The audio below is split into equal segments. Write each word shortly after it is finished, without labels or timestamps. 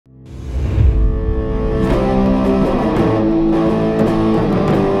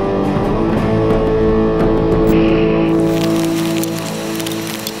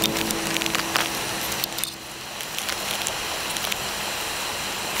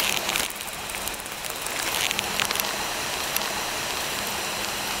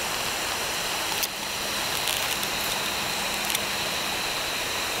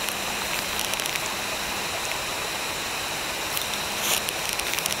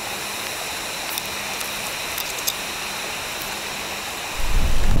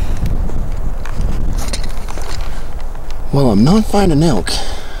Well, I'm not finding elk,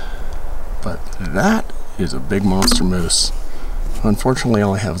 but that is a big monster moose. Unfortunately,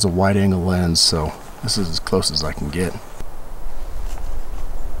 all I have is a wide angle lens, so this is as close as I can get.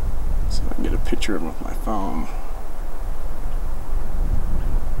 So I can get a picture of him with my phone.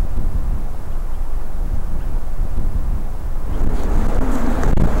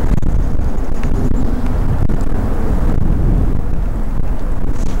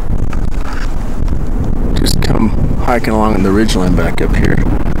 Hiking along the ridgeline back up here,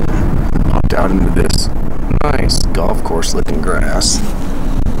 popped out into this nice golf course looking grass,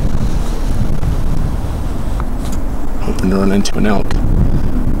 hoping to run into an elk.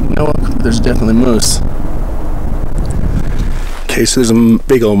 No elk, but there's definitely moose. Okay, so there's a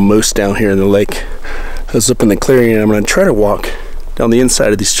big old moose down here in the lake. I was up in the clearing and I'm going to try to walk down the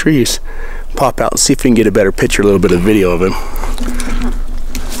inside of these trees, pop out and see if we can get a better picture, a little bit of video of him.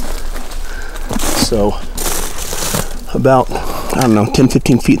 So about, I don't know,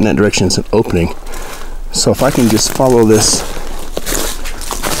 10-15 feet in that direction is an opening. So if I can just follow this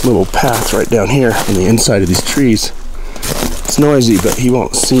little path right down here on the inside of these trees, it's noisy, but he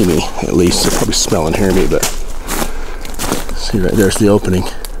won't see me, at least. He'll probably smell and hear me, but see right there's the opening.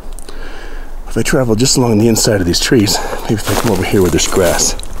 If I travel just along the inside of these trees, maybe if I come over here where there's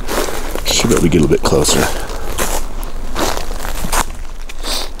grass, should be able to get a little bit closer.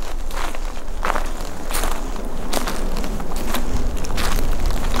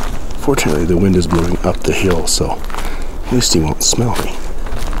 Fortunately, the wind is blowing up the hill, so at least he won't smell me.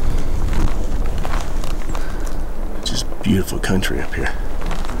 Just beautiful country up here.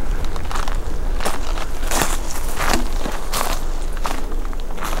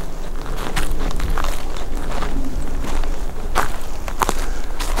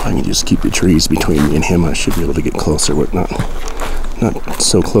 If I can just keep the trees between me and him, I should be able to get closer, but not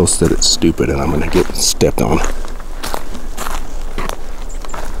so close that it's stupid and I'm going to get stepped on.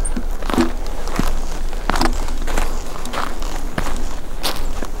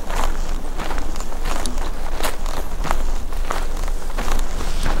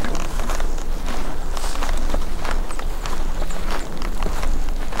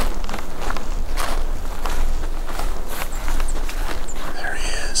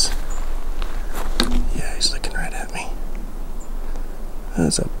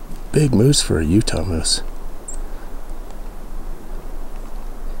 That's a big moose for a Utah moose.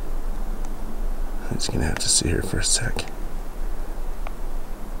 I'm just gonna have to sit here for a sec.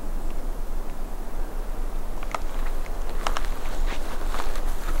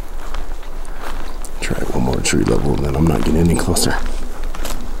 Try one more tree level and then I'm not getting any closer.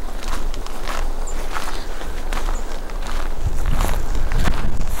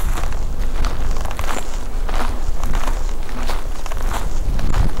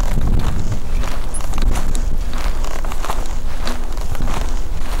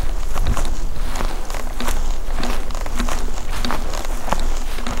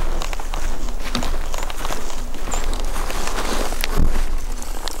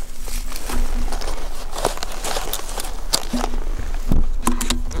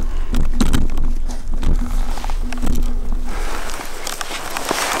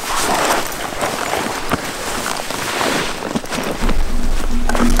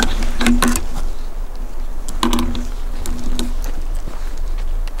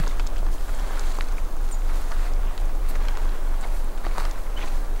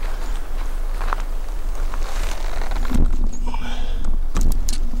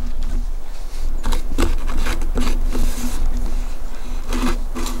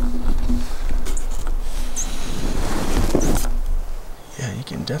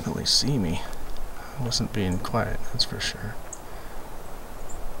 Definitely see me. I wasn't being quiet, that's for sure.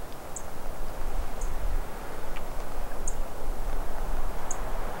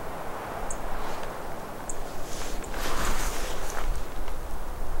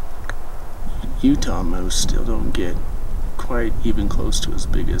 Utah moose still don't get quite even close to as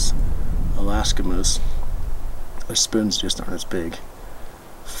big as Alaska moose. Their spoons just aren't as big.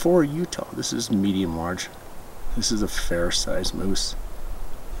 For Utah, this is medium large. This is a fair sized moose.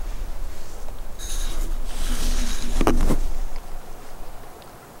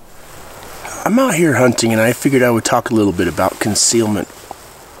 I'm out here hunting and I figured I would talk a little bit about concealment.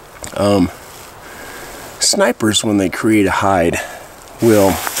 Snipers, when they create a hide,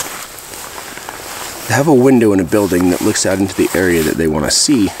 will have a window in a building that looks out into the area that they want to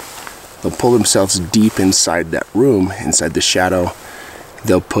see. They'll pull themselves deep inside that room, inside the shadow.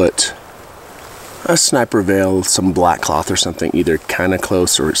 They'll put a sniper veil, some black cloth or something, either kind of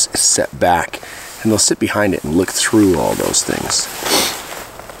close or set back, and they'll sit behind it and look through all those things.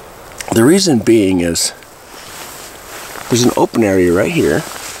 The reason being is there's an open area right here.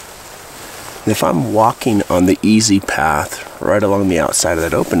 And if I'm walking on the easy path right along the outside of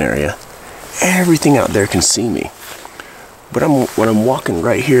that open area, everything out there can see me. But when I'm walking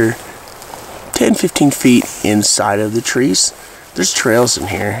right here, 10-15 feet inside of the trees, there's trails in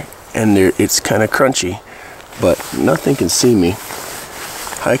here, and it's kind of crunchy, but nothing can see me.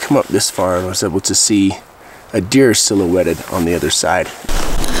 I come up this far and I was able to see a deer silhouetted on the other side.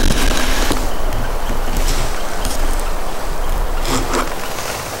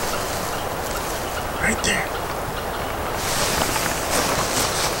 Right there.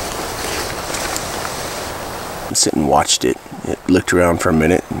 I sit and watched it. It looked around for a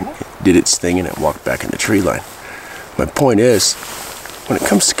minute, and it did its thing, and it walked back in the tree line. My point is, when it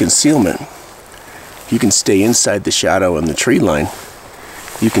comes to concealment, you can stay inside the shadow and the tree line.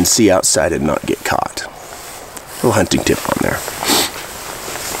 You can see outside and not get caught. Little hunting tip on there.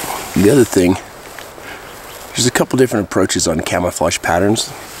 The other thing, there's a couple different approaches on camouflage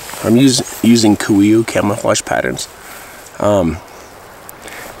patterns. I'm using Kuiu camouflage patterns.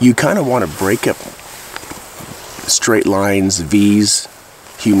 You kind of want to break up straight lines, V's,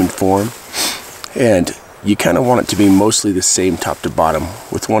 human form, and you kind of want it to be mostly the same top to bottom,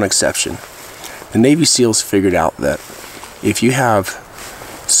 with one exception. The Navy SEALs figured out that if you have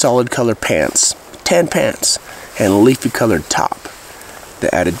solid color pants, tan pants, and a leafy colored top,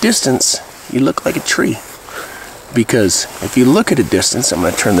 that at a distance you look like a tree. Because if you look at a distance, I'm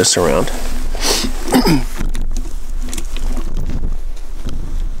going to turn this around.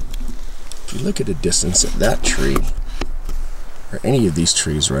 If you look at a distance at that tree, or any of these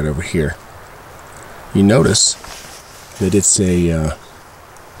trees right over here, you notice that it's a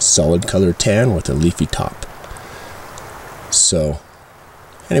solid color tan with a leafy top. So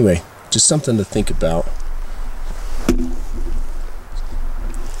anyway, just something to think about.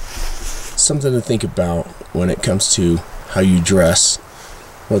 Something to think about when it comes to how you dress,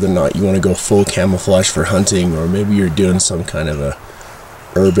 whether or not you want to go full camouflage for hunting, or maybe you're doing some kind of a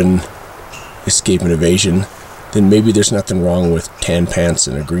urban escape and evasion. Then maybe there's nothing wrong with tan pants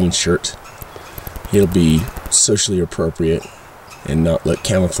and a green shirt. It'll be socially appropriate and not look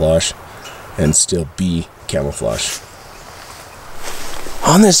camouflage and still be camouflage.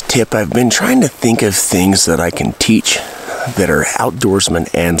 On this tip, I've been trying to think of things that I can teach that are outdoorsman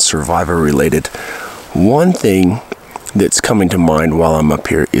and survivor related. One thing that's coming to mind while I'm up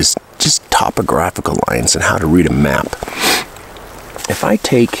here is just topographical lines and how to read a map. If I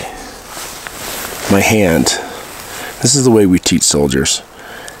take my hand, this is the way we teach soldiers,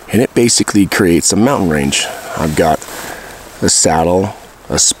 and it basically creates a mountain range. I've got a saddle,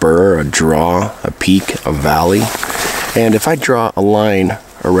 a spur, a draw, a peak, a valley, and if I draw a line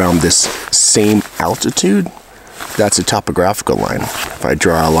around this same altitude, that's a topographical line. If I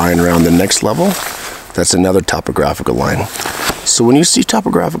draw a line around the next level, that's another topographical line. So when you see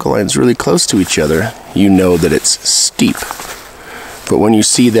topographical lines really close to each other, you know that it's steep. But when you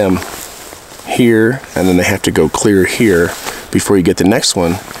see them here, and then they have to go clear here before you get the next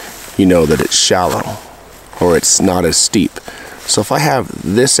one, you know that it's shallow, or it's not as steep. So if I have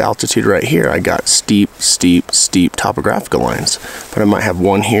this altitude right here, I got steep, steep, steep topographical lines. But I might have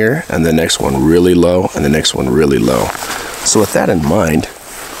one here, and the next one really low, and the next one really low. So with that in mind,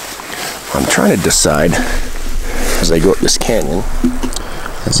 I'm trying to decide, as I go up this canyon,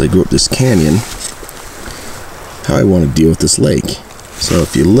 how I want to deal with this lake. So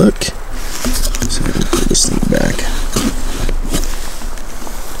if you look, so I can put this thing back.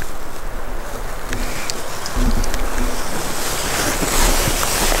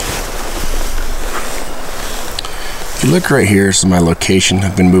 If you look right here, this is my location.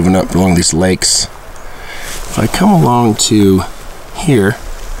 I've been moving up along these lakes. If I come along to here,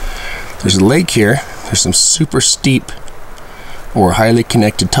 there's a lake here. There's some super steep or highly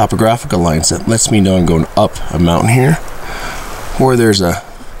connected topographical lines that lets me know I'm going up a mountain here. Or there's a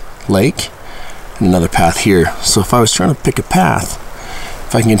lake and another path here. So if I was trying to pick a path,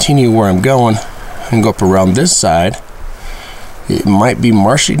 if I can continue where I'm going and go up around this side, it might be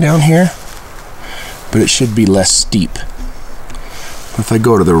marshy down here, but it should be less steep. If I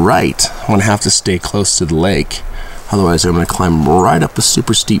go to the right, I'm going to have to stay close to the lake. Otherwise, I'm going to climb right up a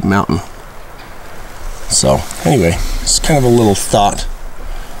super steep mountain. So, anyway, it's kind of a little thought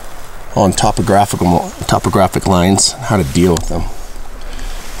on topographic lines, how to deal with them.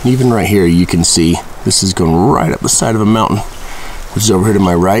 And even right here, you can see this is going right up the side of a mountain, which is over here to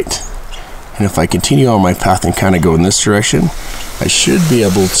my right. And if I continue on my path and kind of go in this direction, I should be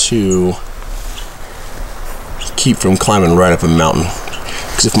able to keep from climbing right up a mountain.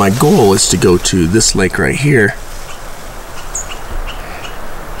 Because if my goal is to go to this lake right here,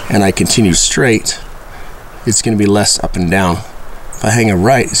 and I continue straight, it's going to be less up and down. If I hang it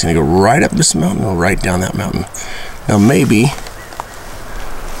right, it's going to go right up this mountain or right down that mountain. Now maybe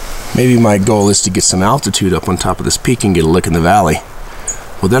my goal is to get some altitude up on top of this peak and get a look in the valley.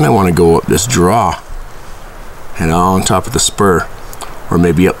 Well, then I want to go up this draw and on top of the spur, or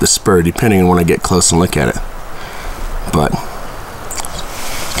maybe up the spur, depending on when I get close and look at it. But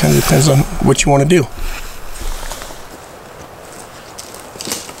it kind of depends on what you want to do.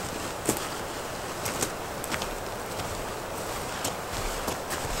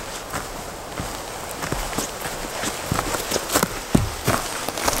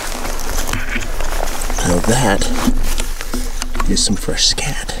 Now that is some fresh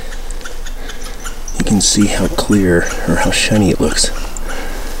scat. You can see how clear or how shiny it looks.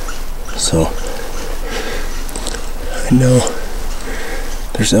 So I know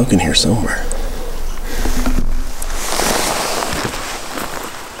there's elk in here somewhere.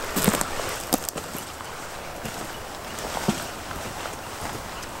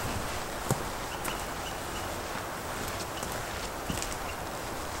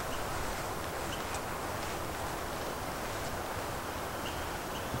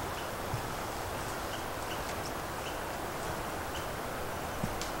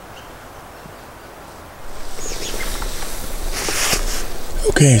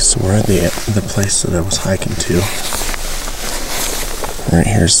 Okay, so we're at the place that I was hiking to. Right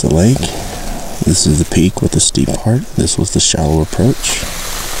here's the lake. This is the peak with the steep part. This was the shallow approach.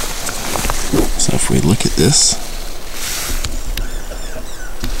 So if we look at this,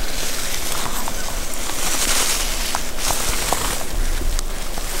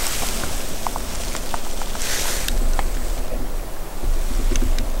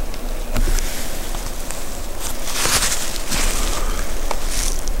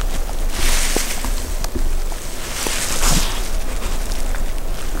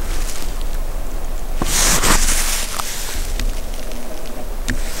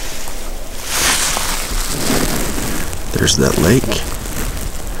 there's that lake.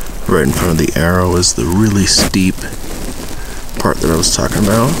 Right in front of the arrow is the really steep part that I was talking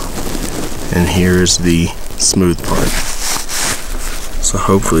about. And here's the smooth part. So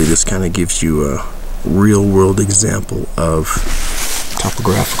hopefully this kind of gives you a real world example of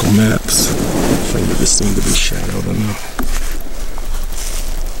topographical maps. If I can get this thing to be shadowed enough.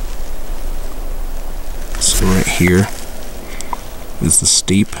 So right here is the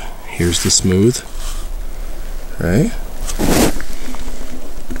steep. Here's the smooth. Right?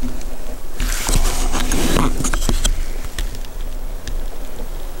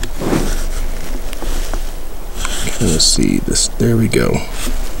 Let's see this. There we go.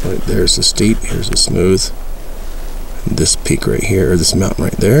 Right there's the steep. Here's the smooth. And this peak right here, or this mountain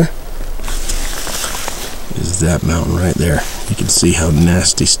right there, is that mountain right there. You can see how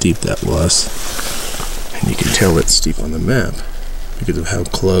nasty steep that was, and you can tell it's steep on the map because of how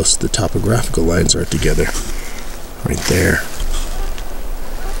close the topographical lines are together. Right there.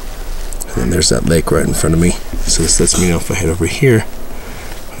 And then there's that lake right in front of me. So this lets me know if I head over here,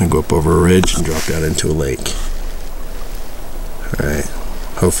 I'm gonna go up over a ridge and drop down into a lake. Alright.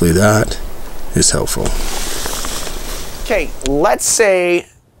 Hopefully that is helpful. Okay, let's say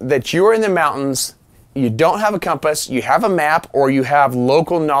that you're in the mountains, you don't have a compass, you have a map, or you have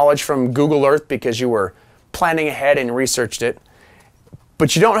local knowledge from Google Earth because you were planning ahead and researched it,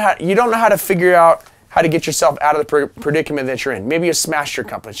 but you don't know how to figure out how to get yourself out of the predicament that you're in. Maybe you smashed your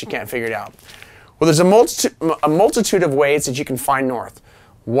compass, you can't figure it out. Well, there's a multitude of ways that you can find north.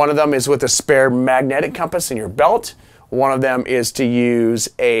 One of them is with a spare magnetic compass in your belt. One of them is to use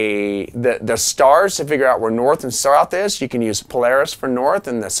the stars to figure out where north and south is. You can use Polaris for north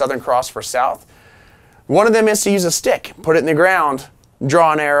and the Southern Cross for south. One of them is to use a stick, put it in the ground,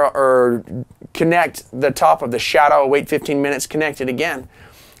 draw an arrow, or connect the top of the shadow, wait 15 minutes, connect it again.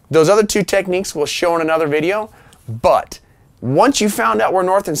 Those other two techniques we'll show in another video, but once you found out where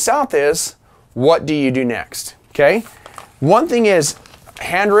north and south is, what do you do next? Okay? One thing is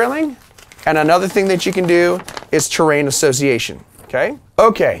hand railing, and another thing that you can do is terrain association. Okay?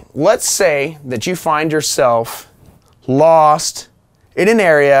 Okay, let's say that you find yourself lost in an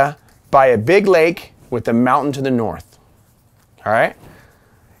area by a big lake with a mountain to the north. All right?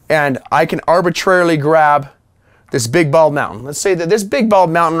 And I can arbitrarily grab this big bald mountain. Let's say that this big bald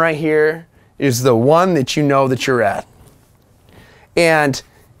mountain right here is the one that you know that you're at. And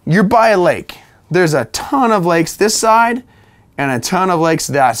you're by a lake. There's a ton of lakes this side and a ton of lakes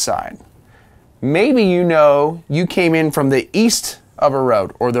that side. Maybe you know you came in from the east of a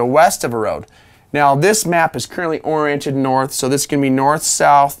road or the west of a road. Now this map is currently oriented north, so this can be north,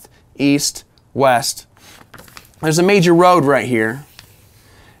 south, east, west. There's a major road right here.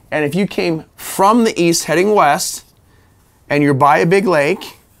 And if you came from the east heading west and you're by a big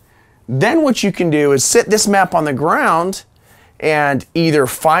lake, then what you can do is sit this map on the ground and either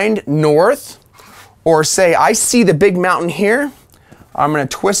find north or say, I see the big mountain here. I'm going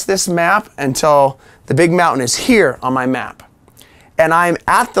to twist this map until the big mountain is here on my map. And I'm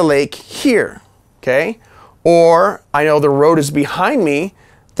at the lake here, okay? Or I know the road is behind me,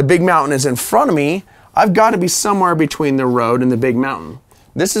 the big mountain is in front of me. I've got to be somewhere between the road and the big mountain.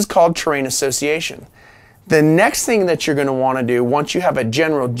 This is called terrain association. The next thing that you're going to want to do once you have a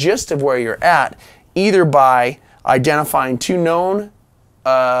general gist of where you're at, either by identifying two known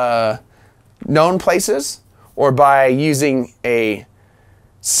places or by using a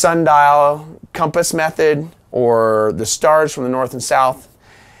sundial compass method or the stars from the north and south,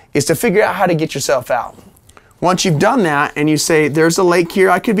 is to figure out how to get yourself out. Once you've done that and you say, there's a lake here,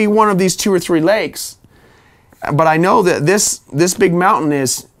 I could be one of these 2 or 3 lakes, but I know that this big mountain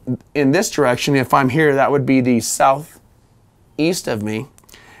is in this direction. If I'm here, that would be the southeast of me.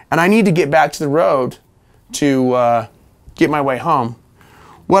 And I need to get back to the road to get my way home.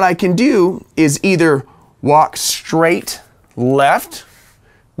 What I can do is either walk straight left,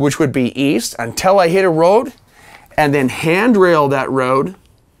 which would be east, until I hit a road, and then handrail that road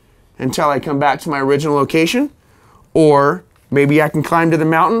until I come back to my original location. Or maybe I can climb to the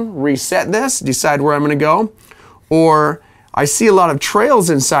mountain, reset this, decide where I'm going to go. Or I see a lot of trails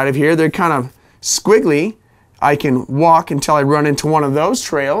inside of here. They're kind of squiggly. I can walk until I run into one of those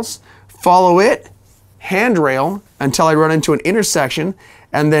trails, follow it, handrail until I run into an intersection,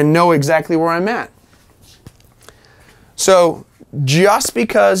 and then know exactly where I'm at. So just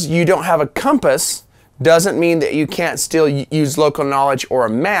because you don't have a compass doesn't mean that you can't still use local knowledge or a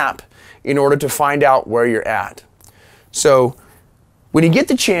map in order to find out where you're at. So when you get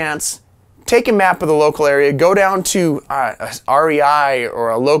the chance, take a map of the local area, go down to a REI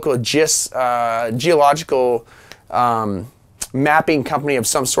or a local geological mapping company of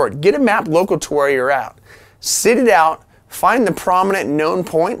some sort. Get a map local to where you're at. Sit it out, find the prominent known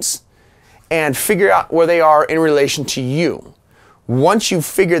points, and figure out where they are in relation to you. Once you've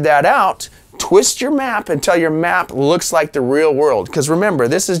figured that out, twist your map until your map looks like the real world. Because remember,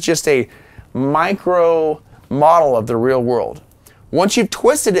 this is just a micro model of the real world. Once you've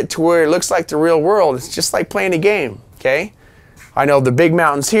twisted it to where it looks like the real world, it's just like playing a game, okay? I know the big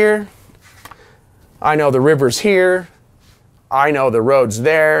mountain's here. I know the river's here. I know the road's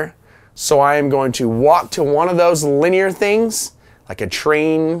there. So I am going to walk to one of those linear things, like a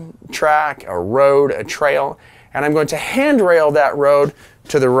train track, a road, a trail, and I'm going to handrail that road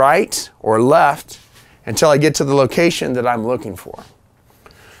to the right or left until I get to the location that I'm looking for.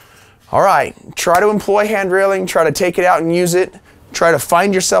 All right, try to employ handrailing, try to take it out and use it, try to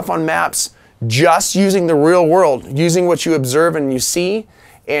find yourself on maps just using the real world, using what you observe and you see,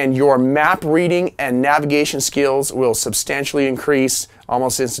 and your map reading and navigation skills will substantially increase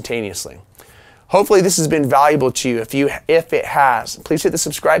almost instantaneously. Hopefully this has been valuable to you. If it has, please hit the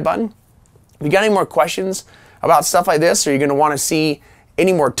subscribe button. If you got any more questions about stuff like this, or you're going to want to see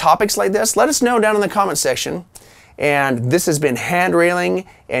any more topics like this, let us know down in the comment section. And this has been handrailing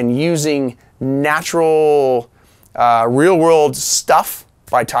and using natural, real world stuff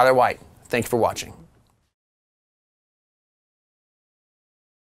by Tyler White. Thank you for watching.